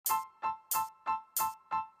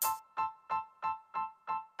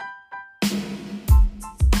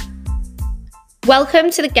Welcome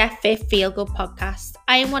to the Get Fit Feel Good podcast.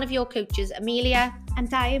 I am one of your coaches, Amelia.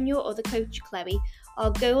 And I am your other coach, Chloe. Our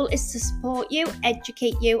goal is to support you,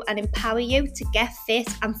 educate you, and empower you to get fit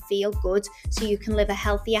and feel good so you can live a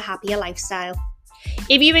healthier, happier lifestyle.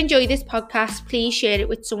 If you enjoy this podcast, please share it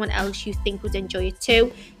with someone else you think would enjoy it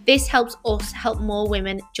too. This helps us help more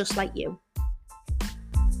women just like you.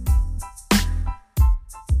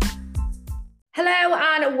 Hello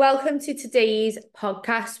and welcome to today's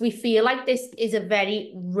podcast. We feel like this is a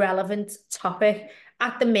very relevant topic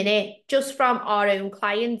at the minute, just from our own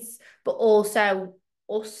clients, but also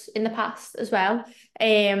us in the past as well.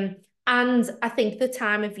 And I think the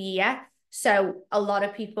time of year, so a lot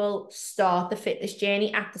of people start the fitness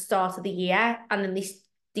journey at the start of the year, and then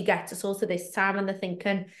they get to sort of this time and they're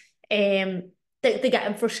thinking, they're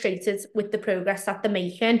getting frustrated with the progress that they're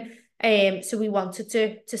making. So we wanted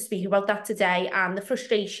to speak about that today and the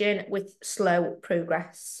frustration with slow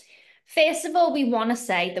progress. First of all, we want to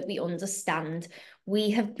say that we understand. We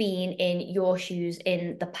have been in your shoes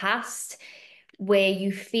in the past where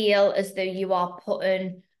you feel as though you are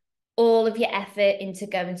putting all of your effort into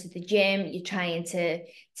going to the gym, you're trying to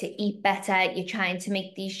eat better, you're trying to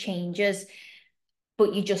make these changes,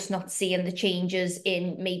 but you're just not seeing the changes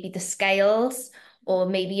in maybe the scales, or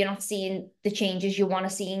maybe you're not seeing the changes you want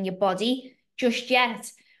to see in your body just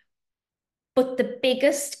yet. But the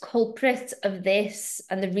biggest culprit of this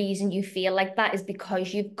and the reason you feel like that is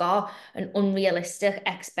because you've got an unrealistic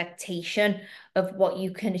expectation of what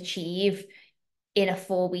you can achieve in a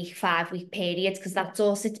 4-week, 5-week period, because that's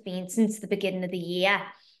all it's been since the beginning of the year.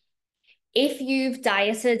 If you've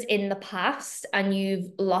dieted in the past and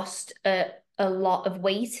you've lost a lot of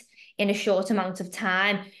weight in a short amount of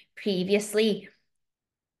time previously,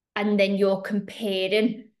 and then you're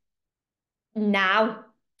comparing now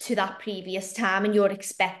to that previous time and you're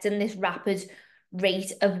expecting this rapid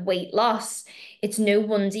rate of weight loss, it's no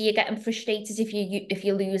wonder you're getting frustrated if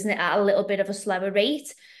you're losing it at a little bit of a slower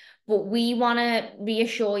rate. But we want to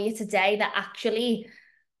reassure you today that actually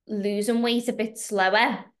losing weight a bit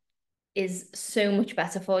slower is so much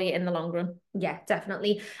better for you in the long run. Yeah,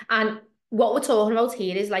 definitely. And what we're talking about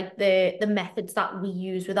here is like the methods that we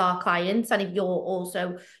use with our clients. And if you're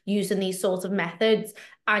also using these sorts of methods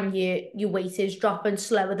and your weight is dropping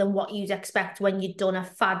slower than what you'd expect when you've done a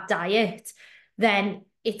fad diet, then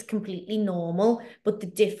it's completely normal. But the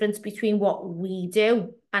difference between what we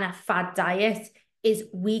do and a fad diet is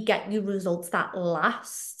we get you results that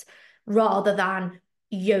last rather than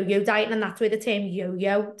yo-yo dieting, and that's where the term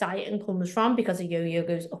yo-yo dieting comes from, because a yo-yo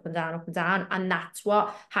goes up and down, and that's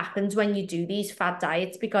what happens when you do these fad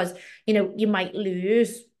diets, because you might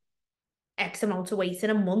lose X amount of weight in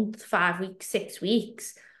a month, 5 weeks, 6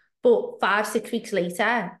 weeks, but 5-6 weeks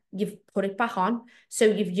later you've put it back on. So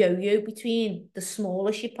you've yo-yo between the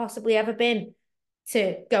smallest you've possibly ever been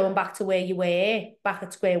to going back to where you were, back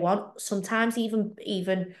at square one, sometimes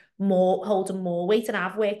even more, holding more weight. And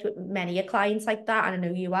I've worked with many clients like that, and I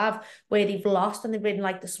know you have, where they've lost and they've been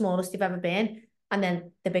like the smallest they've ever been and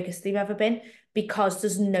then the biggest they've ever been, because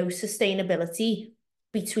there's no sustainability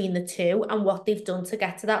between the two, and what they've done to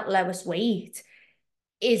get to that lowest weight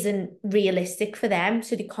isn't realistic for them,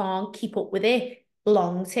 so they can't keep up with it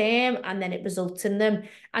long term, and then it results in them.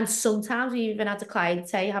 And sometimes we even had a client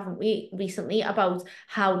say, haven't we, recently, about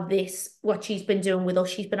how what she's been doing with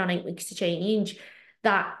us, she's been on 8 weeks to change,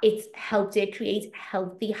 that it's helped her create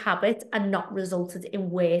healthy habits and not resulted in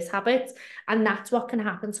worse habits. And that's what can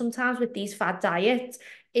happen sometimes with these fad diets,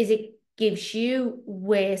 is it gives you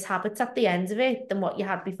worse habits at the end of it than what you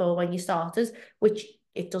had before when you started, which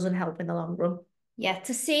it doesn't help in the long run. Yeah,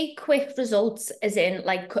 to see quick results, as in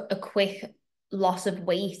like a quick loss of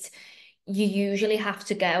weight, you usually have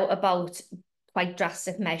to go about quite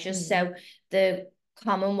drastic measures. So the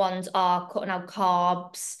common ones are cutting out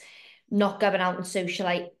carbs, not going out and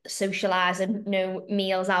socializing, no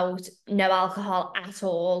meals out, no alcohol at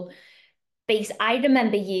all. I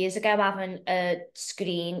remember years ago having a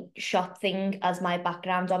screenshot thing as my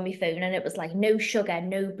background on my phone, and it was like no sugar,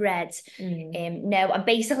 no bread, and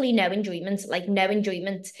basically no enjoyment, like no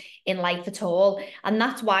enjoyment in life at all. And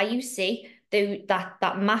that's why you see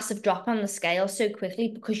that massive drop on the scale so quickly,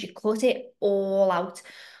 because you cut it all out.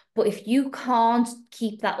 But if you can't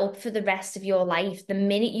keep that up for the rest of your life, the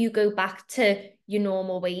minute you go back to your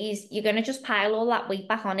normal ways, you're going to just pile all that weight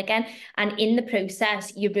back on again. And in the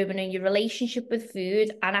process, you're ruining your relationship with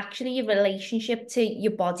food and actually your relationship to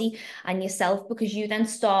your body and yourself, because you then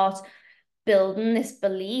start building this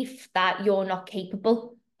belief that you're not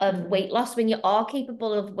capable of weight loss. When you are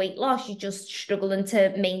capable of weight loss, you're just struggling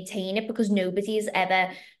to maintain it, because nobody's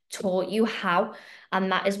ever taught you how.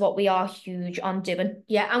 And that is what we are huge on doing.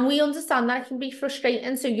 Yeah, and we understand that it can be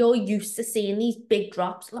frustrating. So you're used to seeing these big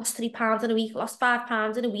drops, lost £3 in a week, lost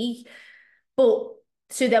 £5 in a week. But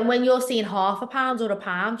so then when you're seeing half a pound or a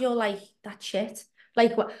pound, you're like, that's shit.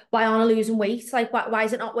 Like, why aren't I losing weight? Like, why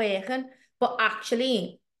is it not working? But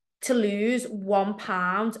actually, to lose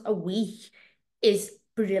 £1 a week is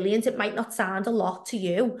brilliant. It might not sound a lot to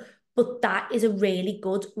you, but that is a really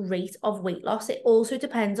good rate of weight loss. It also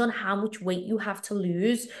depends on how much weight you have to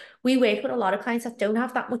lose. We work with a lot of clients that don't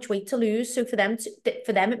have that much weight to lose. So for them,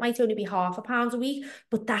 it might only be half a pound a week,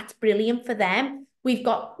 but that's brilliant for them. We've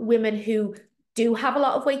got women who do have a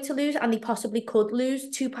lot of weight to lose and they possibly could lose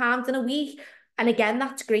 £2 in a week. And again,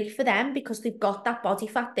 that's great for them because they've got that body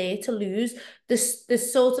fat there to lose. The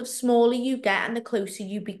sort of smaller you get and the closer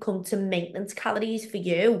you become to maintenance calories for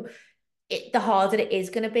you, the harder it is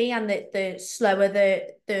going to be, and the slower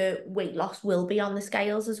the weight loss will be on the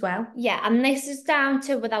scales as well. Yeah, and this is down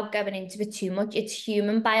to, without going into it too much, it's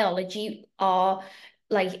human biology, our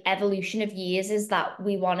like evolution of years is that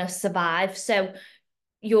we want to survive. So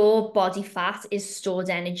your body fat is stored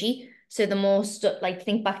energy. So the more like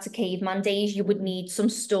think back to caveman days, you would need some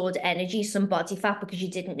stored energy, some body fat, because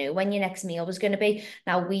you didn't know when your next meal was going to be.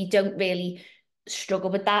 Now we don't really struggle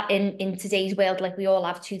with that in today's world. Like we all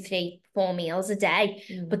have 2, 3, 4 meals a day.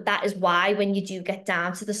 But that is why when you do get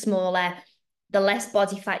down to the smaller, the less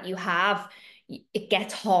body fat you have, it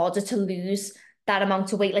gets harder to lose that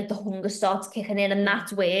amount of weight. Like the hunger starts kicking in, and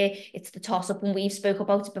that's where it's the toss up. And we've spoke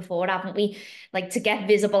about it before, haven't we? Like to get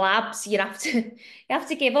visible abs, you have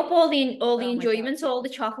to give up all the enjoyment, all the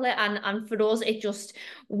chocolate, and for us, it just,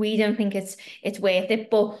 we don't think it's worth it.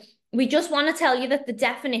 But we just want to tell you that the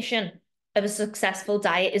definition of a successful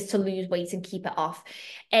diet is to lose weight and keep it off.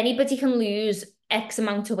 Anybody can lose X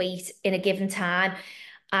amount of weight in a given time,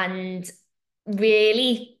 and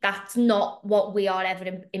really that's not what we are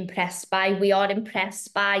ever impressed by. We are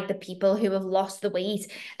impressed by the people who have lost the weight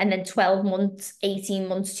and then 12 months, 18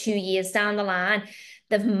 months, 2 years down the line,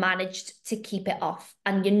 they've managed to keep it off.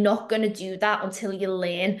 And you're not going to do that until you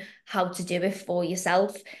learn how to do it for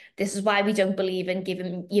yourself. This is why we don't believe in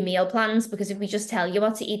giving you meal plans, because if we just tell you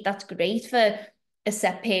what to eat, that's great for a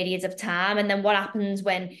set period of time. And then what happens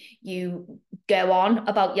when you go on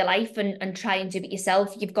about your life and try and do it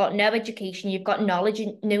yourself? You've got no education, you've got knowledge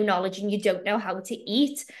and no knowledge, and you don't know how to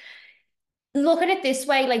eat. Look at it this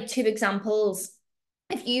way, like 2 examples.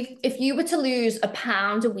 If you were to lose a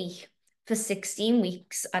pound a week for 16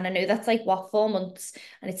 weeks, and I know that's like what, 4 months,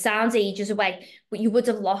 and it sounds ages away, but you would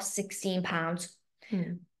have lost 16 pounds.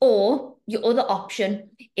 Or your other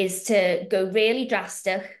option is to go really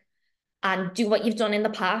drastic and do what you've done in the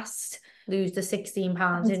past. Lose the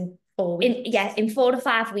 £16 in 4 weeks. In 4 to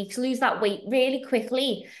 5 weeks, lose that weight really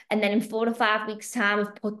quickly. And then in 4 to 5 weeks' time,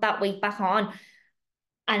 have put that weight back on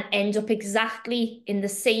and end up exactly in the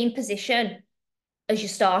same position as you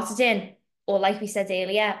started in. Or like we said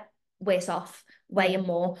earlier, worse off, weighing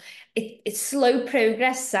more. It's slow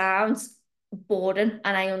progress sounds boring,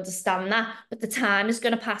 and I understand that, but the time is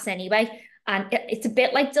going to pass anyway. And it's a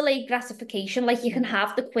bit like delayed gratification. Like you can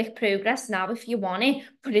have the quick progress now if you want it,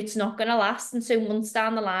 but it's not going to last. And so months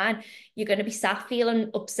down the line, you're going to be sat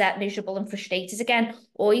feeling upset, miserable, and frustrated again.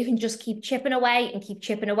 Or you can just keep chipping away and keep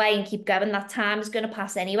chipping away and keep going. That time is going to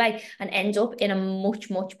pass anyway and end up in a much,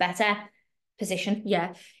 much better position.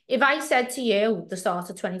 Yeah. If I said to you the start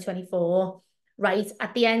of 2024, right,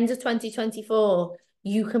 at the end of 2024,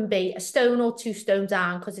 you can be a stone or 2 stone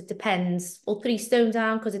down because it depends, or 3 stone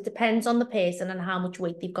down because it depends on the person and how much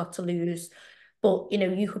weight they've got to lose. But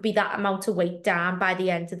you could be that amount of weight down by the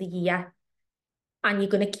end of the year, and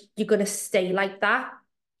you're gonna stay like that.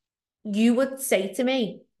 You would say to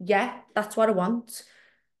me, yeah, that's what I want.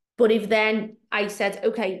 But if then I said,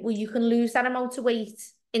 okay, well, you can lose that amount of weight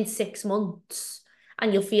in 6 months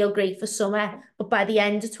and you'll feel great for summer, but by the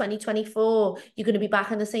end of 2024, you're going to be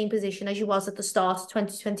back in the same position as you was at the start of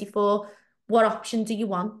 2024. What option do you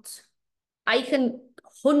want? I can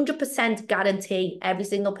 100% guarantee every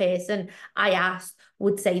single person I asked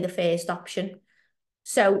would say the first option.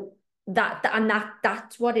 So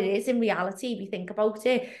that's what it is in reality. If you think about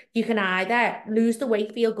it, you can either lose the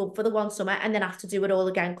weight, feel good for the one summer, and then have to do it all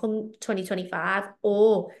again come 2025,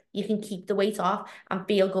 or you can keep the weight off and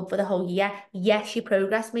feel good for the whole year. Yes, your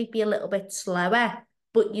progress might be a little bit slower,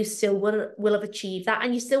 but you still will have achieved that,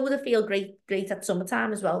 and you still will feel great at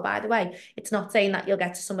summertime as well. By the way, it's not saying that you'll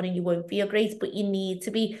get to summer and you won't feel great, but you need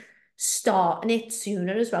to be starting it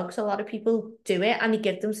sooner as well, because a lot of people do it and they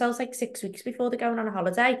give themselves like 6 weeks before they're going on a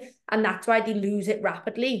holiday, and that's why they lose it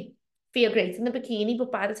rapidly. Feel great in the bikini,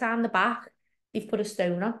 but by the time they're back, they've put a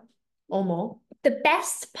stone on or more. The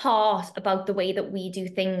best part about the way that we do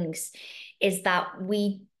things is that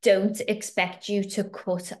we don't expect you to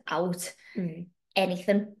cut out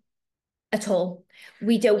anything at all.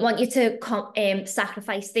 We don't want you to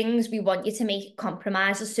sacrifice things. We want you to make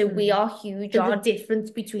compromises. So we are huge There's on a difference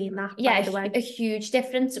between that, by the way. a huge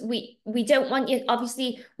difference. We don't want you,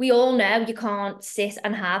 obviously, we all know you can't sit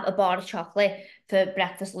and have a bar of chocolate for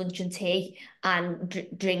breakfast, lunch, and tea and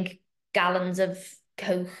drink gallons of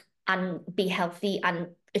Coke and be healthy and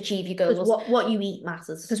achieve your goals. Because what you eat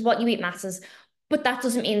matters. Because what you eat matters. But that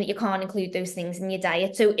doesn't mean that you can't include those things in your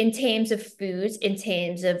diet. So in terms of food, in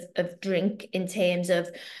terms of drink, in terms of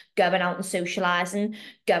going out and socialising,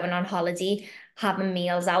 going on holiday, having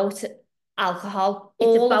meals out, alcohol, it's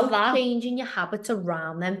all about of that. changing your habits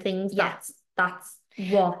around them things. Yeah. That's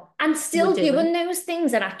what. And still doing those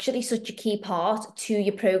things are actually such a key part to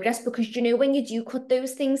your progress, because you know, when you do cut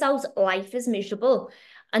those things out, life is miserable.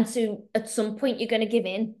 And so at some point you're going to give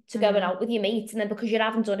in to going out with your mates. And then because you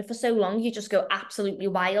haven't done it for so long, you just go absolutely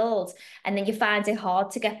wild. And then you find it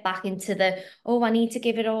hard to get back into I need to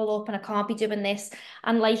give it all up and I can't be doing this.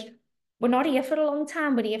 And like, we're not here for a long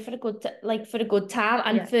time. We're here for a good time.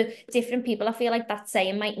 And for different people, I feel like that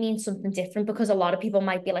saying might mean something different, because a lot of people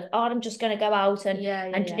might be like, oh, I'm just going to go out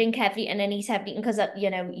and drink everything and eat everything because,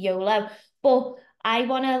 YOLO. But I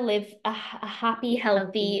want to live a happy,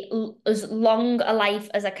 healthy, as long a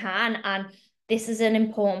life as I can. And this is an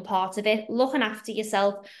important part of it. Looking after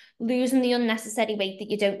yourself, losing the unnecessary weight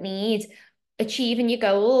that you don't need, achieving your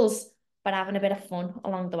goals, but having a bit of fun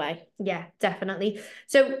along the way. Yeah, definitely.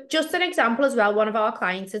 So just an example as well, one of our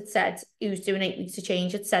clients had said, who's doing 8 weeks to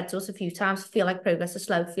change, had said to us a few times, feel like progress is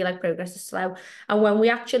slow, feel like progress is slow. And when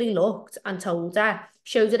we actually looked and told her,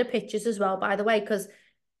 showed her the pictures as well, by the way, because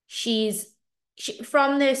she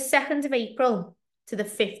from the 2nd of April to the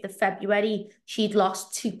 5th of February, she'd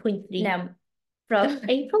lost 2.3. No. From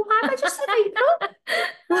April? Why have I just said April?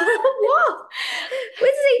 What?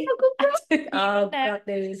 Where does April come from? Oh, God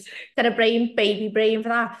knows. Got a baby brain for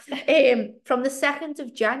that. From the 2nd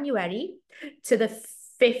of January to the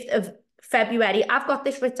 5th of February, I've got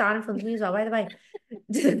this written down in front of me as well, by the way.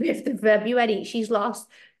 To the 5th of February, she's lost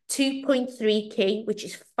 2.3 kg, which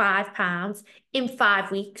is £5 in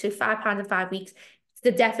 5 weeks. So £5 in 5 weeks. It's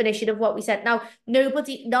the definition of what we said. Now,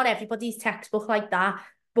 not everybody's textbook like that,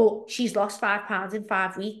 but she's lost £5 in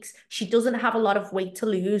 5 weeks. She doesn't have a lot of weight to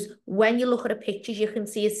lose. When you look at her pictures, you can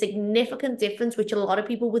see a significant difference, which a lot of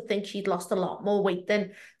people would think she'd lost a lot more weight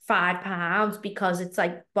than £5, because it's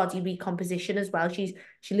like body recomposition as well. She's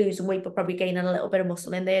losing weight, but probably gaining a little bit of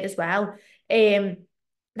muscle in there as well.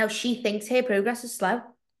 Now she thinks her progress is slow.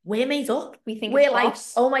 We're made up. We're like,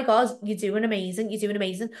 oh my God, you're doing amazing. You're doing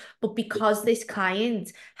amazing. But because this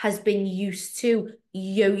client has been used to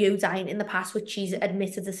yo-yo dieting in the past, which she's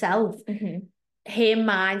admitted herself, her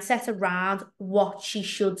mindset around what she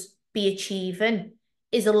should be achieving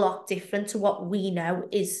is a lot different to what we know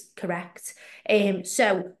is correct.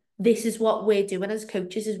 So this is what we're doing as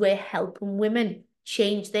coaches, is we're helping women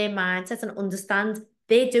change their mindset and understand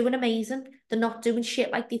they're doing amazing. They're not doing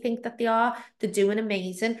shit like they think that they are. They're doing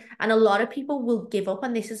amazing. And a lot of people will give up,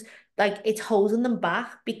 and this is like, it's holding them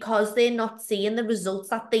back because they're not seeing the results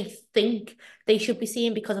that they think they should be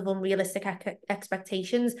seeing because of unrealistic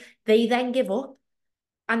expectations. They then give up.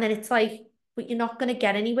 And then it's like, but you're not going to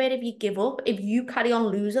get anywhere if you give up. If you carry on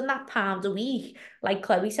losing that pound a week, like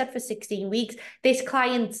Chloe said, for 16 weeks, this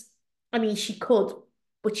client, I mean, she could,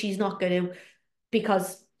 but she's not going to,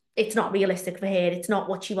 because it's not realistic for her. It's not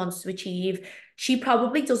what she wants to achieve. She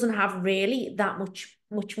probably doesn't have really that much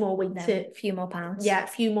more weight to... A few more pounds. Yeah, a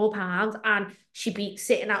few more pounds. And she'd be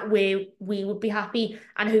sitting at where we would be happy,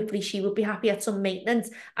 and hopefully she would be happy at some maintenance.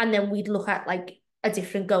 And then we'd look at like a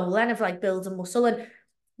different goal then of like building muscle. And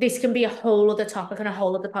this can be a whole other topic and a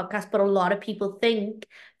whole other podcast, but a lot of people think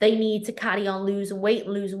they need to carry on losing weight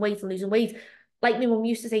and losing weight and losing weight. Like my mum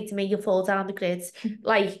used to say to me, you'll fall down the grids.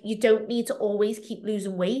 Like, you don't need to always keep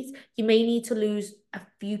losing weight. You may need to lose a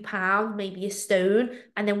few pounds, maybe a stone.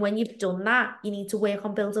 And then when you've done that, you need to work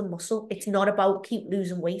on building muscle. It's not about keep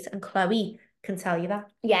losing weight. And Chloe can tell you that.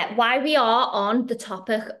 Yeah, while we are on the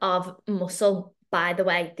topic of muscle, by the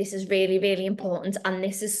way, this is really, really important. And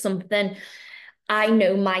this is something I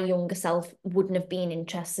know my younger self wouldn't have been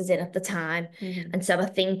interested in at the time. And so I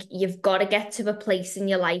think you've got to get to a place in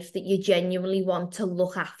your life that you genuinely want to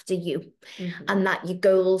look after you, and that your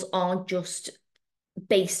goals aren't just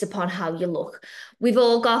based upon how you look. We've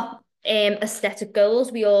all got aesthetic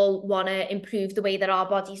goals. We all want to improve the way that our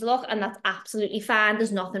bodies look, and that's absolutely fine.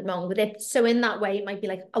 There's nothing wrong with it. So in that way, it might be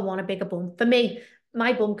like, I want a bigger bum. For me,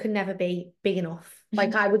 my bum can never be big enough.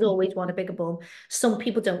 Like I would always want a bigger bum. Some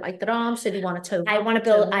people don't like their arms, so they want to tone. I want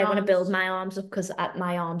to build my arms up because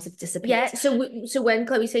my arms have disappeared. Yeah. So when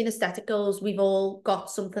Chloe's saying aesthetic goals, we've all got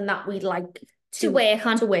something that we'd like to work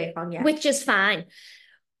on. To work on, yeah. Which is fine.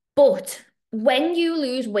 But when you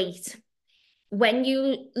lose weight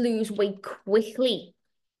quickly,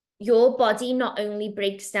 your body not only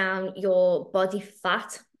breaks down your body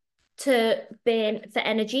fat to burn for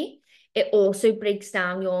energy, it also breaks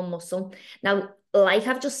down your muscle. Now, like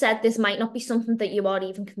I've just said, this might not be something that you are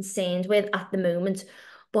even concerned with at the moment,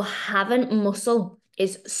 but having muscle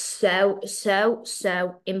is so, so,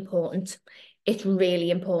 so important. It's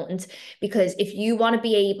really important because if you want to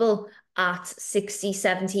be able at 60,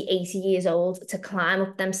 70, 80 years old to climb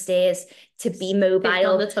up them stairs, to be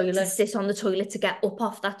mobile, to sit on the toilet, to get up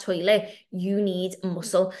off that toilet, you need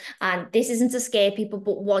muscle. And this isn't to scare people,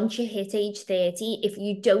 but once you hit age 30, if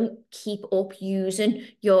you don't keep up using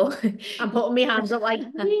your... I'm putting my hands up like...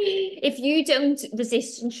 if you don't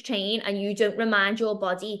resistance train and you don't remind your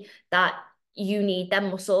body that you need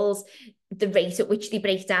them muscles, the rate at which they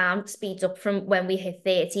break down speeds up from when we hit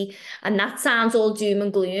 30. And that sounds all doom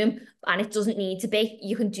and gloom, and it doesn't need to be.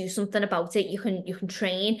 You can do something about it. You can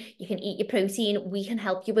train, you can eat your protein. We can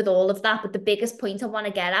help you with all of that. But the biggest point I want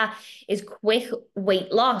to get at is quick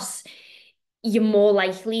weight loss. You're more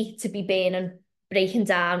likely to be breaking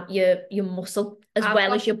down your muscle as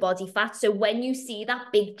well as your body fat. So when you see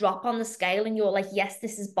that big drop on the scale and you're like, yes,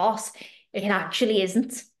 this is boss, it actually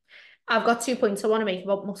isn't. I've got 2 points I want to make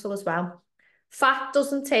about muscle as well. Fat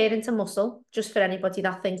doesn't turn into muscle, just for anybody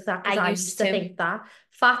that thinks that, because I used to think that.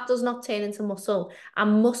 Fat does not turn into muscle,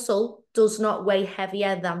 and muscle does not weigh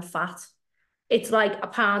heavier than fat. It's like a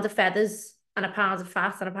pound of feathers and a pound of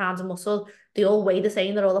fat and a pound of muscle. They all weigh the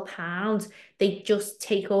same, they're all a pound. They just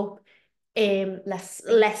take up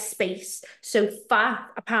less space. So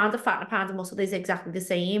a pound of fat and a pound of muscle is exactly the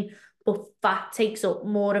same, but fat takes up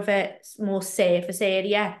more surface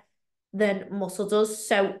area than muscle does.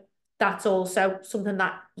 So that's also something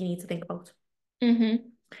that you need to think about. Mm-hmm.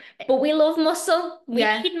 But we love muscle. We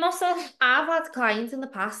need muscle. I've had clients in the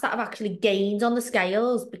past that have actually gained on the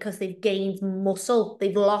scales because they've gained muscle.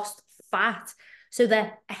 They've lost fat. So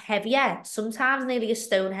they're heavier, sometimes nearly a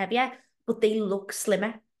stone heavier, but they look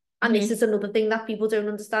slimmer. And this is another thing that people don't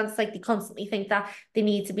understand. It's like they constantly think that they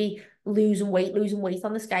need to be losing weight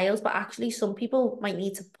on the scales. But actually, some people might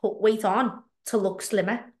need to put weight on to look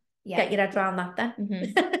slimmer. Yeah. Get your head around that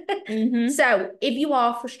then. So if you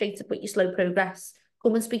are frustrated with your slow progress,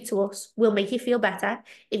 come and speak to us. We'll make you feel better.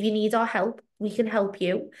 If you need our help, we can help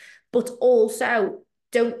you. But also,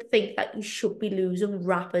 don't think that you should be losing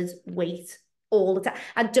rapid weight all the time.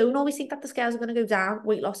 And don't always think that the scales are going to go down.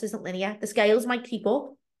 Weight loss isn't linear. The scales might keep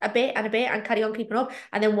up a bit and carry on keeping up,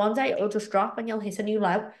 and then one day it'll just drop and you'll hit a new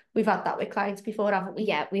low. We've had that with clients before, haven't we?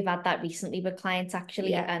 Yeah, we've had that recently with clients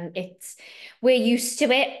actually, and we're used to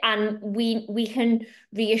it, and we can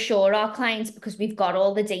reassure our clients because we've got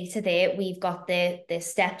all the data there. We've got the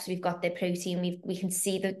steps, we've got their protein, we can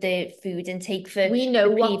see the food intake for we know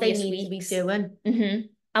what they need to be doing,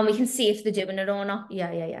 and we can see if they're doing it or not.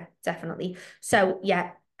 Yeah, definitely. So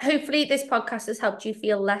yeah. Hopefully this podcast has helped you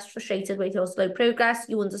feel less frustrated with your slow progress.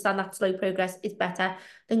 You understand that slow progress is better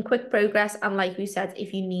than quick progress. And like we said,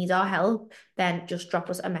 if you need our help, then just drop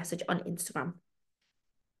us a message on Instagram.